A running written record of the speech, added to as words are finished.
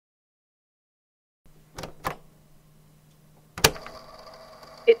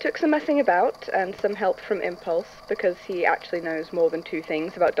It took some messing about and some help from Impulse, because he actually knows more than two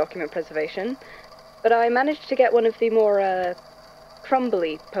things about document preservation, but I managed to get one of the more,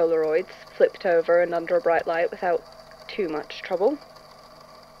 crumbly Polaroids flipped over and under a bright light without too much trouble.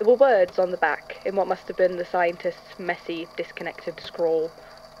 There were words on the back in what must have been the scientist's messy, disconnected scrawl.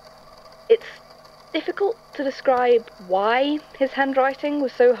 It's difficult to describe why his handwriting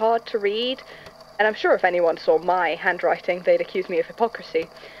was so hard to read, and I'm sure if anyone saw my handwriting, they'd accuse me of hypocrisy.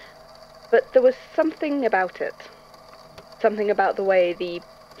 But there was something about it. Something about the way the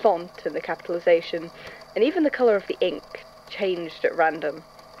font and the capitalization, and even the colour of the ink, changed at random.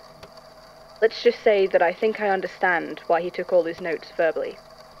 Let's just say that I think I understand why he took all his notes verbally.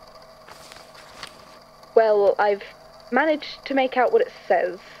 Well, I've managed to make out what it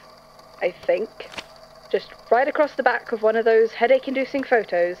says, I think. Just right across the back of one of those headache-inducing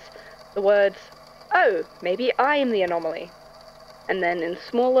photos, the words, "Oh, maybe I'm the anomaly." And then in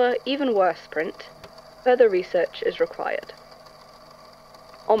smaller, even worse print, further research is required.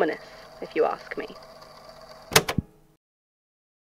 Ominous, if you ask me.